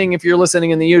listening. If you're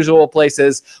listening in the usual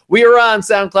places, we are on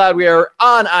SoundCloud. We are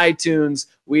on iTunes.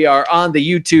 We are on the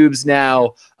YouTubes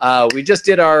now. We just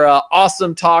did our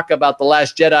awesome talk about The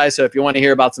Last Jedi. So if you want to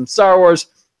hear about some Star Wars,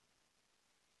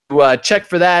 check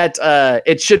for that.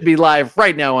 It should be live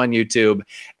right now on YouTube.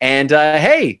 And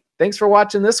hey, thanks for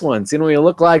watching this one. Seeing what you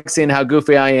look like, seeing how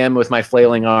goofy I am with my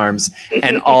flailing arms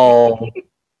and all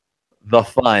the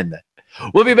fun.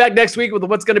 We'll be back next week with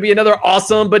what's going to be another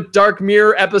awesome but dark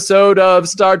mirror episode of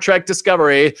Star Trek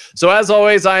Discovery. So as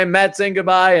always, I am Matt saying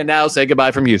goodbye, and now say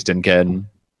goodbye from Houston, Ken.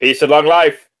 Peace and long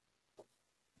life.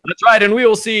 That's right, and we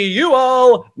will see you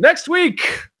all next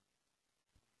week.